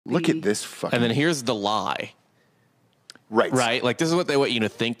Look at this fucking... And then here's the lie. Right. Right? Like, this is what they want you to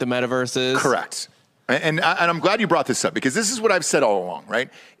think the metaverse is. Correct. And I'm glad you brought this up, because this is what I've said all along, right?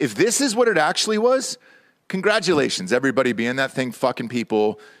 If this is what it actually was, congratulations, everybody being that thing, fucking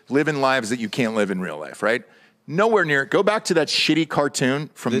people, living lives that you can't live in real life, right? Nowhere near it. Go back to that shitty cartoon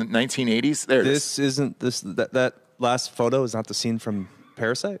from the 1980s. There it is. That last photo is not the scene from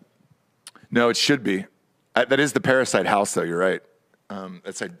Parasite? No, it should be. That is the Parasite house, though. You're right.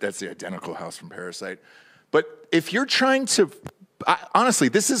 That's the identical house from Parasite. But if you're trying to, honestly,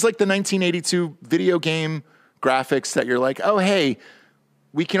 this is like the 1982 video game graphics that you're like, oh, hey,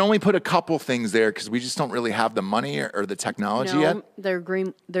 we can only put a couple things there because we just don't really have the money or the technology yet. They're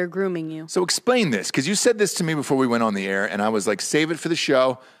grooming you. So explain this, because you said this to me before we went on the air, and I was like, save it for the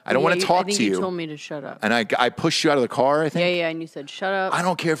show. I don't want to talk to you. You told me to shut up. And I pushed you out of the car, I think. Yeah, and you said, shut up. I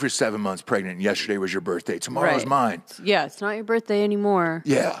don't care if you're 7 months pregnant. Yesterday was your birthday. Tomorrow's mine. Yeah, it's not your birthday anymore.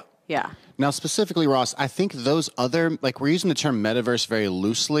 Yeah. Yeah. Now, specifically, Ross, I think those other, like, we're using the term metaverse very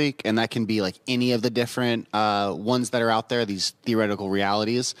loosely, and that can be like any of the different ones that are out there, these theoretical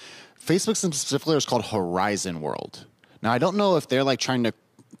realities. Facebook's specifically is called Horizon World. Now, I don't know if they're like trying to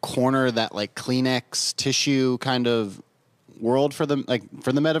corner that like Kleenex tissue kind of world for the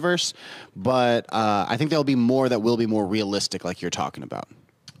metaverse, but I think there'll be more that will be more realistic, like you're talking about.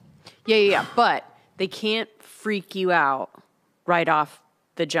 Yeah. But they can't freak you out right off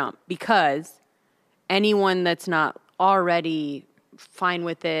the jump, because anyone that's not already fine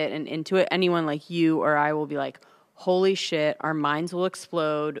with it and into it, anyone like you or I will be like, holy shit, our minds will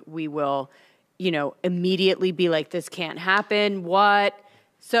explode. We will, immediately be like, this can't happen. What?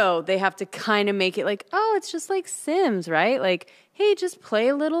 So they have to kind of make it like, oh, it's just like Sims, right? Like, hey, just play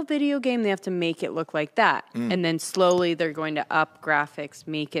a little video game. They have to make it look like that. And then slowly they're going to up graphics,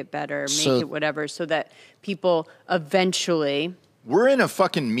 make it better, make it whatever, so that people eventually... We're in a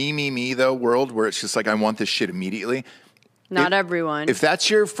fucking me, though, world where it's just like, I want this shit immediately. Not everyone. If that's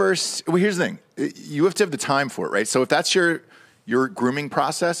your first... Well, here's the thing. You have to have the time for it, right? So if that's your grooming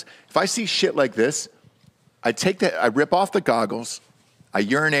process, if I see shit like this, I rip off the goggles, I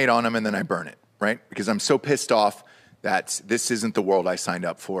urinate on them, and then I burn it, right? Because I'm so pissed off that this isn't the world I signed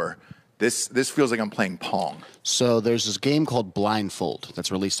up for. This feels like I'm playing Pong. So there's this game called Blindfold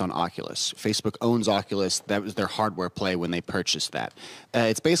that's released on Oculus. Facebook owns Oculus. That was their hardware play when they purchased that.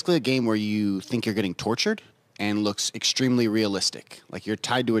 It's basically a game where you think you're getting tortured and looks extremely realistic. Like you're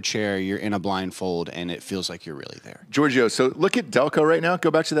tied to a chair, you're in a blindfold, and it feels like you're really there. Giorgio, so look at Delco right now.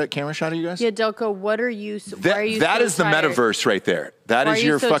 Go back to that camera shot of you guys. Yeah, Delco, why are you That is the metaverse right there. That is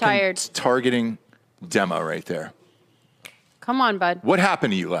your fucking targeting demo right there. Come on, bud. What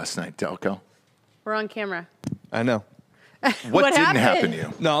happened to you last night, Delco? We're on camera. I know. What didn't happen to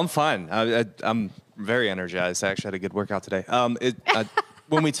you? No, I'm fine. I'm very energized. I actually had a good workout today.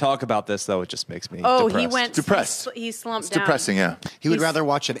 When we talk about this, though, it just makes me depressed. He went depressed. He slumped it's down. Depressing, yeah. He would rather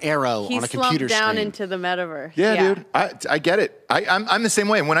watch an arrow on a computer screen. He slumped down into the metaverse. Yeah, dude. I get it. I'm the same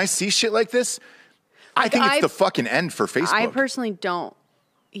way. And when I see shit like this, I think it's the fucking end for Facebook. I personally don't.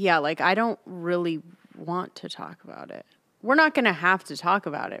 Yeah, I don't really want to talk about it. We're not going to have to talk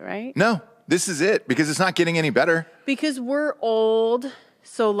about it, right? No, this is it, because it's not getting any better. Because we're old,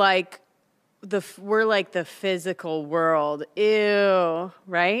 so we're like the physical world. Ew,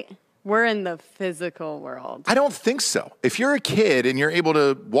 right? We're in the physical world. I don't think so. If you're a kid and you're able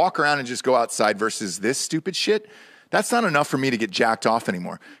to walk around and just go outside versus this stupid shit, that's not enough for me to get jacked off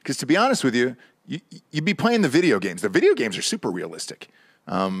anymore. Because to be honest with you, you'd be playing the video games. The video games are super realistic.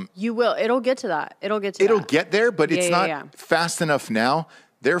 You will. It'll get to that. It'll get there, but it's not fast enough now.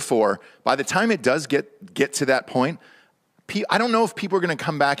 Therefore, by the time it does get to that point, I don't know if people are going to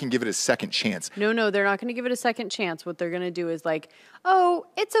come back and give it a second chance. No, they're not going to give it a second chance. What they're going to do is oh,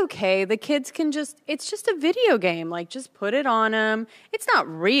 it's okay. The kids can it's just a video game. Just put it on them. It's not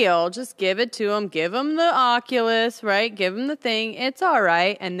real. Just give it to them. Give them the Oculus, right? Give them the thing. It's all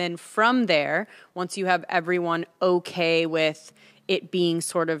right. And then from there, once you have everyone okay with it being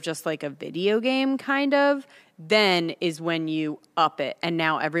sort of just like a video game kind of, then is when you up it. And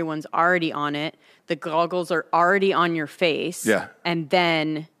now everyone's already on it. The goggles are already on your face. Yeah. And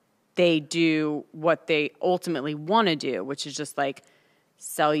then they do what they ultimately want to do, which is just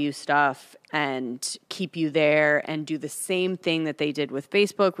sell you stuff and keep you there and do the same thing that they did with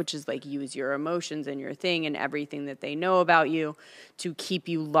Facebook, which is use your emotions and your thing and everything that they know about you to keep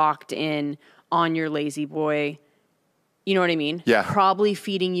you locked in on your lazy boy. You know what I mean? Yeah. Probably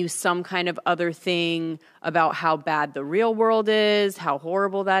feeding you some kind of other thing about how bad the real world is, how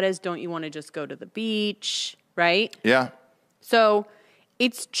horrible that is. Don't you want to just go to the beach, right? Yeah. So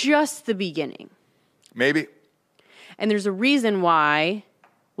it's just the beginning. Maybe. And there's a reason why,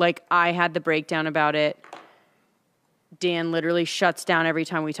 Like, I had the breakdown about it. Dan literally shuts down every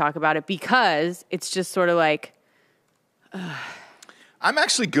time we talk about it because it's just sort of like... I'm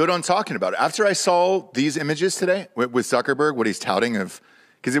actually good on talking about it. After I saw these images today with Zuckerberg, what he's touting of,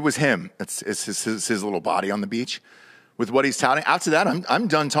 because it was him. It's his little body on the beach with what he's touting. After that, I'm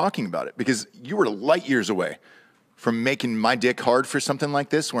done talking about it because you were light years away from making my dick hard for something like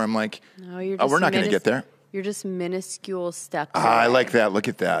this where I'm like, no, you're oh, we're not going to get there. You're just minuscule steps away. I like that. Look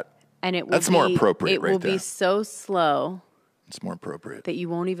at that. And it will That's more appropriate It right will there. be so slow. It's more appropriate. That you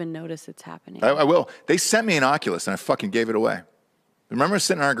won't even notice it's happening. I will. They sent me an Oculus and I fucking gave it away. Remember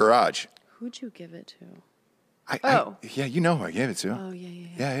sitting in our garage? Who'd you give it to? Yeah, you know who I gave it to. Oh,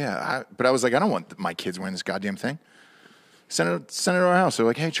 yeah. Yeah. But I was like, I don't want my kids wearing this goddamn thing. Send it to our house. They're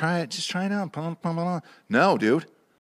like, hey, try it. Just try it out. Blah, blah, blah, blah. No, dude.